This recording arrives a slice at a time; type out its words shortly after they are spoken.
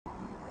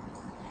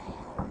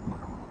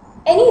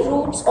any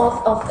roots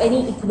of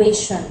any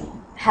equation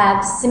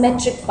have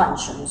symmetric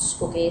functions.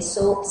 Okay,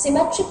 so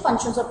symmetric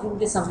functions of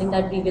root is something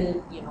that we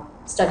will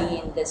study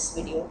in this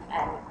video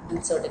and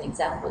do certain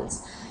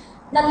examples.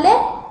 Now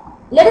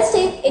let us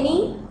take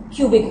any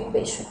cubic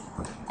equation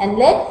and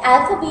let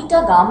alpha,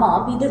 beta,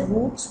 gamma be the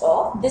roots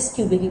of this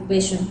cubic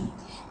equation.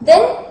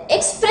 Then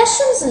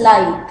expressions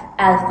like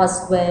alpha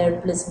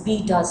square plus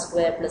beta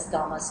square plus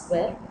gamma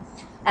square,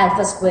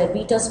 alpha square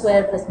beta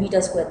square plus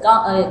beta square,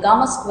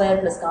 gamma square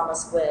plus gamma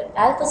square,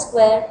 alpha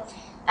square,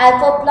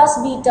 alpha plus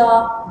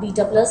beta,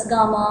 beta plus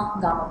gamma,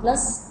 gamma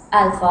plus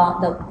alpha,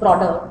 the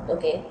product,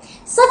 okay,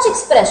 such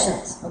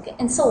expressions, okay,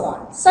 and so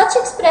on. Such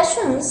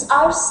expressions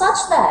are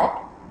such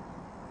that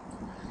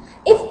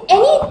if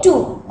any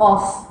two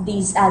of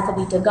these alpha,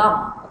 beta,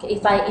 gamma, okay,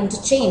 if I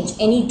interchange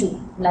any two,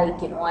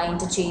 like I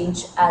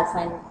interchange alpha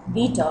and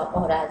beta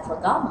or alpha,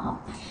 gamma,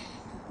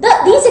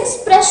 these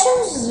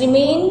expressions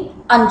remain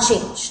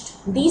unchanged.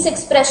 These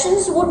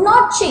expressions would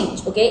not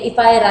change, okay, if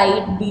I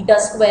write beta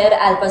square,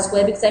 alpha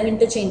square, because I'm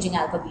interchanging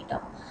alpha,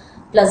 beta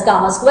plus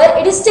gamma square,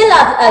 it is still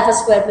alpha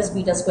square plus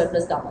beta square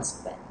plus gamma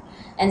square.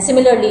 And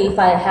similarly, if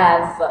I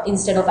have,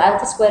 instead of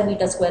alpha square,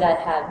 beta square, I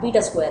have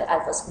beta square,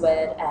 alpha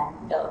square,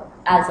 and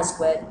alpha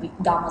square,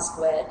 gamma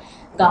square,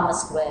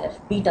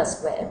 beta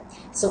square.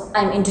 So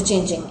I'm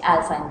interchanging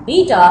alpha and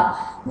beta.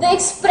 The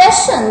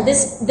expression,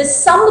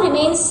 this sum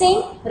remains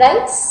same,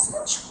 right?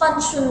 Such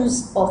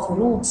functions of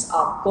roots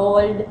are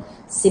called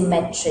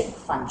symmetric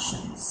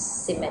functions.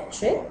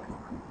 Symmetric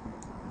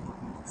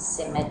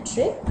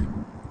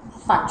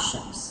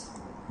functions.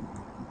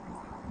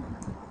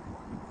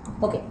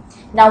 Okay,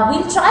 now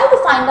we'll try to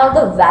find out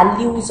the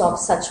values of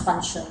such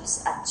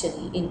functions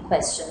actually in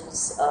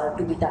questions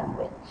to be done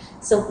with.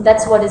 So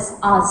that's what is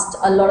asked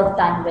a lot of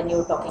time when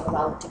you're talking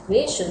about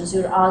equations.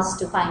 You're asked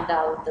to find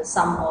out the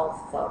sum of,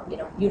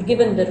 you're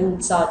given the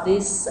roots are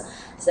this,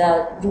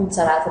 the roots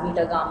are alpha,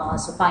 beta, gamma.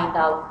 So find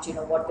out,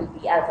 what will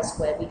be alpha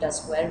square, beta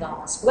square,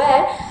 gamma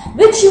square,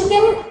 which you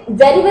can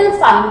very well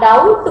find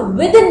out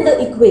within the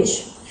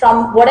equation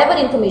from whatever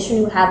information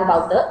you have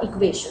about the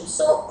equation.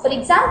 So for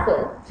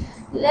example,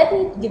 let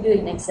me give you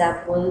an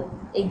example.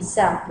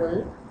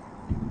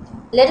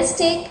 Let us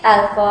take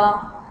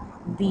alpha,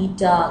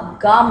 beta,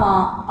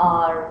 gamma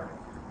are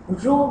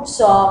roots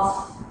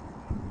of,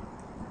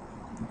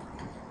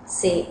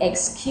 say,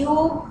 x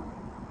cube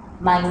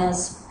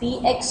minus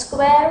px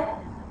square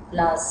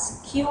plus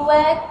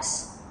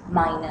qx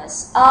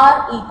minus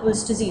r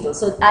equals to 0.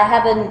 So I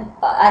have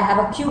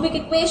a cubic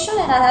equation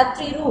and I have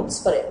three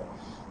roots for it.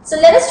 So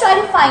let us try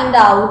to find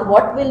out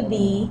what will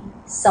be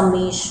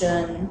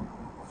summation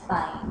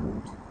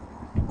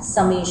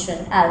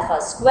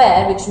alpha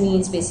square, which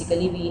means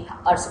basically we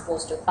are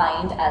supposed to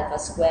find alpha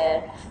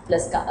square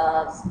plus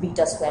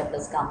beta square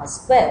plus gamma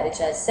square, which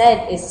I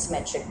said is a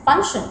symmetric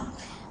function.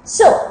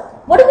 So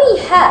what do we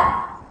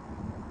have?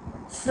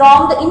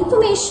 From the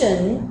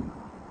information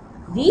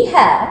we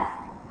have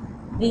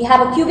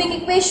a cubic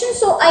equation,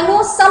 so I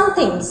know some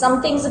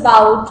things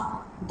about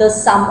the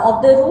sum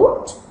of the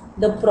root,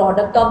 the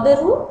product of the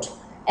root,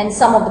 and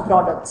some of the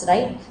products,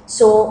 right?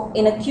 So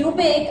in a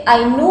cubic,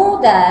 I know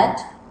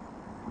that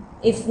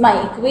if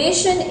my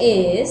equation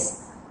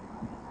is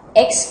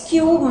x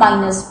cube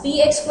minus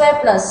px square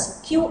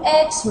plus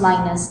qx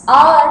minus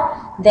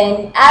r,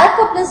 then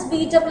alpha plus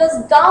beta plus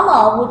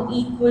gamma would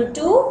equal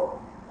to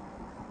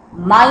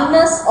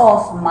minus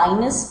of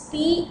minus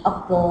p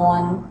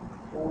upon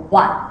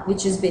 1,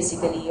 which is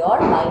basically your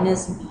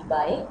minus b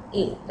by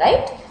a,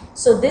 right?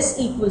 So this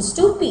equals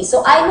to p.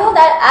 So I know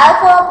that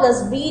alpha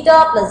plus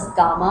beta plus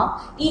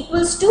gamma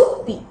equals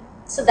to p.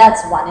 So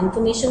that's one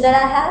information that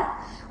I have.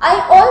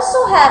 I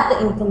also have the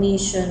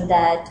information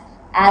that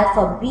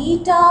alpha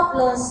beta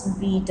plus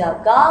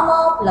beta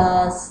gamma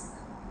plus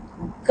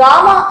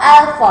gamma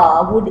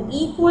alpha would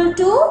equal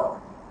to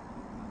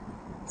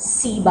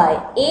c by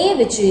a,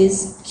 which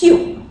is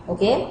q.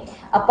 Okay.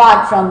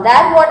 Apart from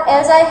that, what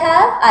else I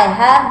have? I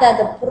have that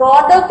the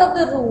product of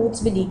the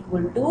roots will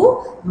equal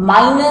to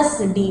minus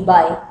d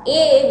by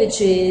a,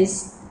 which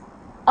is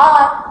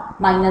r,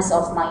 minus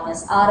of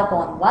minus r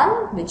upon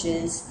 1, which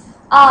is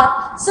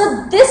r.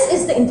 So this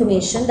is the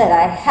information that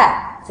I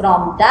have.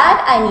 From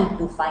that I need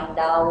to find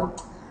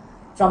out,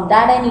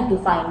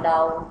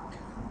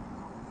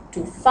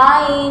 to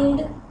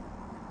find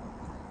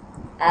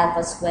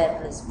alpha square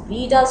plus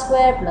beta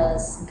square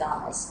plus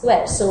gamma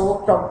square. So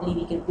probably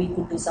we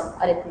could do some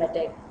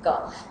arithmetic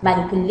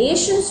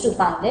manipulations to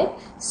find it.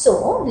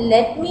 So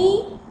let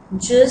me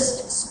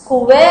just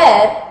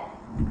square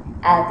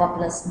alpha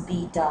plus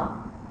beta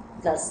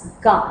plus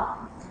gamma.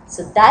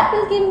 So that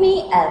will give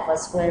me alpha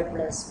square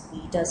plus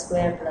beta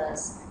square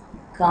plus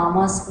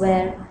gamma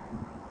square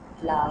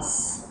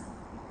plus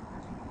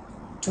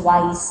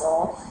twice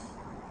of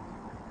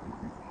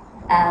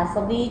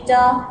alpha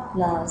beta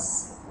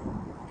plus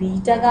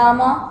beta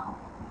gamma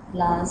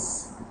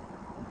plus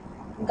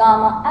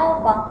gamma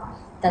alpha.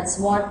 That's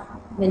what,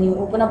 when you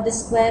open up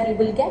this square, you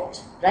will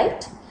get,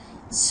 right?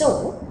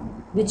 So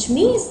which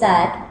means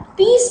that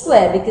p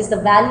square, because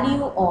the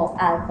value of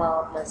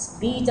alpha plus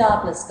beta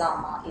plus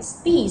gamma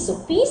is p.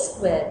 So p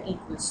square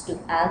equals to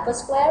alpha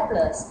square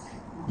plus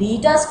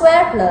beta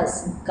square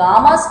plus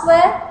gamma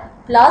square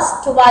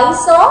plus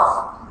twice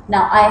of,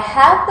 now I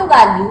have the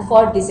value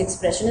for this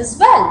expression as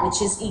well,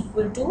 which is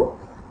equal to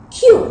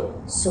q.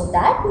 So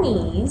that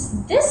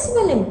means this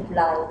will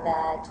imply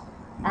that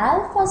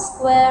alpha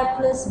square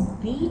plus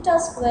beta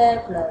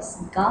square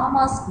plus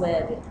gamma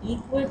square will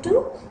equal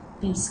to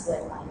p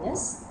square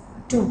minus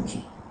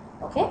 2q.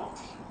 Okay,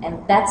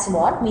 and that's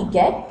what we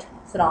get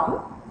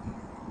from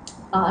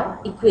our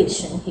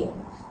equation here.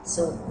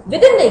 So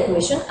within the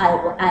equation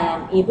I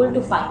am able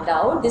to find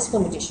out this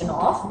permutation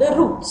of the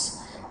roots.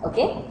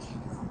 Okay,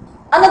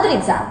 another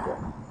example.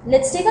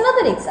 Let's take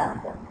another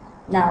example.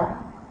 Now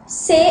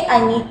say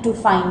I need to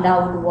find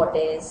out what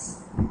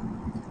is,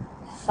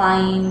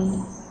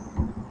 find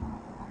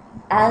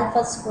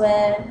alpha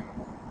square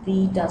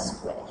beta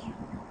square,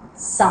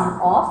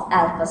 sum of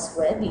alpha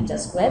square beta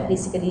square.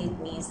 Basically it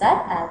means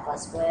that alpha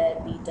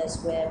square beta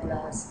square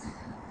plus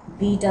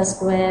beta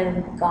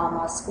square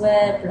gamma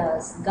square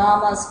plus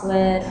gamma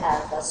square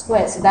alpha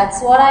square. So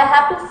that's what I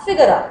have to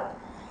figure out.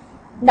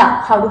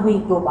 Now how do we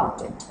go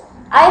about it?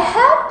 I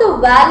have the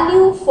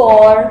value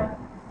for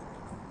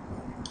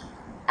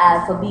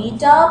alpha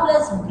beta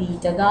plus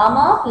beta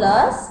gamma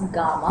plus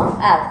gamma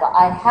alpha.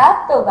 I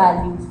have the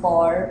value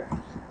for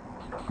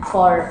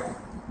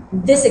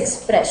this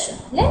expression.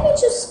 Let me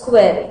just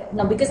square it.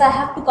 Now because I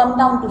have to come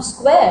down to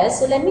square,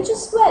 so let me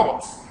just square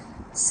it.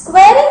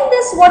 Squaring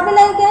this, what will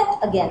I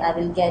get? Again, I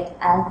will get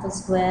alpha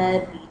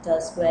square beta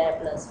square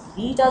plus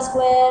beta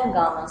square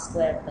gamma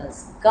square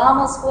plus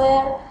gamma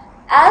square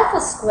alpha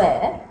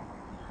square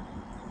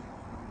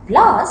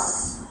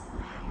plus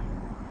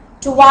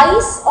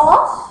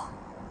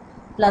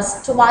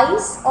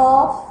twice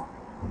of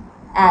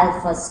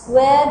alpha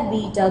square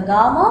beta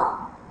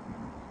gamma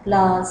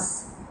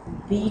plus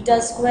beta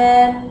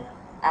square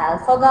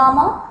alpha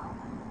gamma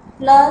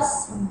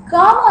plus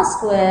gamma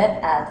square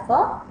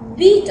alpha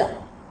beta.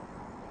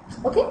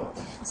 Okay,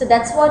 so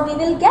that's what we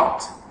will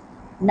get.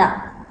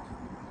 Now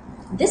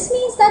this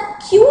means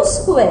that q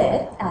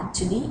square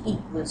actually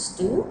equals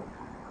to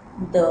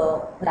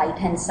the right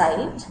hand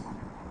side,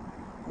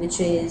 which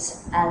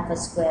is alpha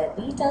square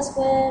beta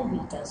square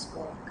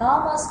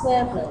gamma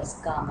square plus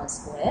gamma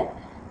square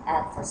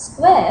alpha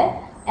square,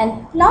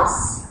 and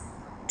plus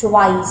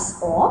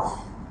twice of,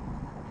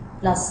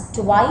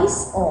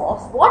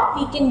 what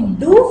we can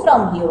do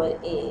from here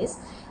is,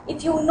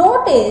 if you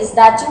notice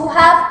that you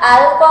have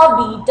alpha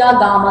beta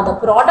gamma, the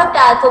product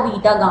alpha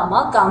beta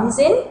gamma comes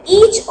in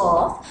each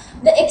of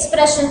the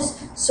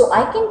expressions. So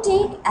I can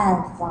take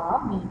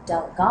alpha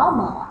beta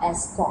gamma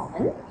as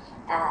common,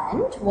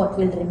 and what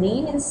will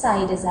remain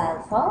inside is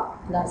alpha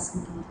plus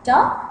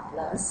beta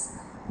plus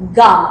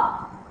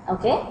gamma.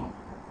 Okay,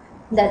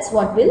 that's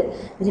what will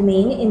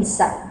remain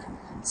inside.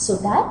 So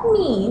that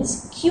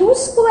means q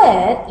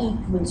square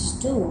equals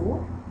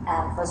to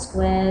alpha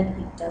square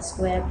beta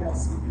square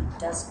plus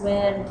beta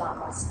square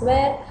gamma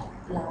square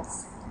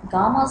plus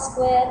gamma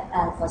square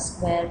alpha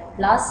square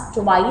plus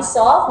twice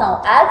of,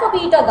 now alpha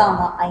beta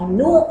gamma I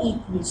know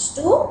equals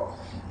to,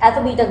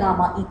 alpha beta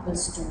gamma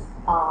equals to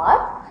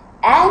r,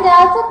 and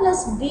alpha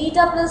plus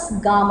beta plus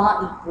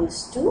gamma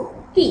equals to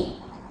p.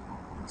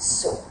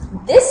 So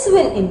this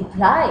will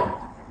imply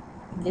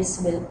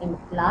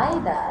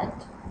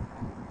that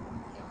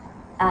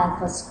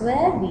alpha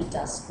square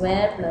beta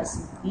square plus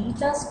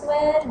beta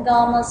square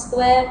gamma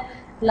square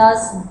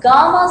plus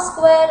gamma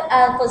square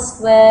alpha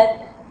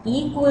square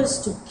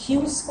equals to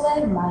q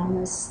square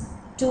minus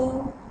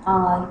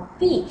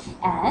 2rp.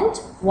 And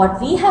what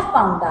we have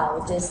found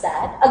out is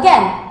that,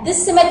 again,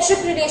 this symmetric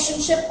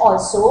relationship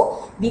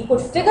also, we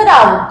could figure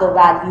out the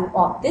value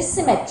of this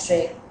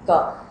symmetric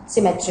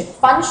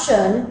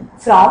function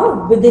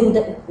from within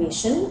the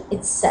equation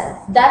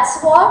itself.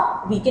 That's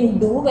what we can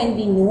do when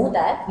we know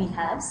that we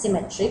have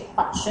symmetric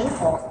function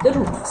of the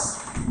roots.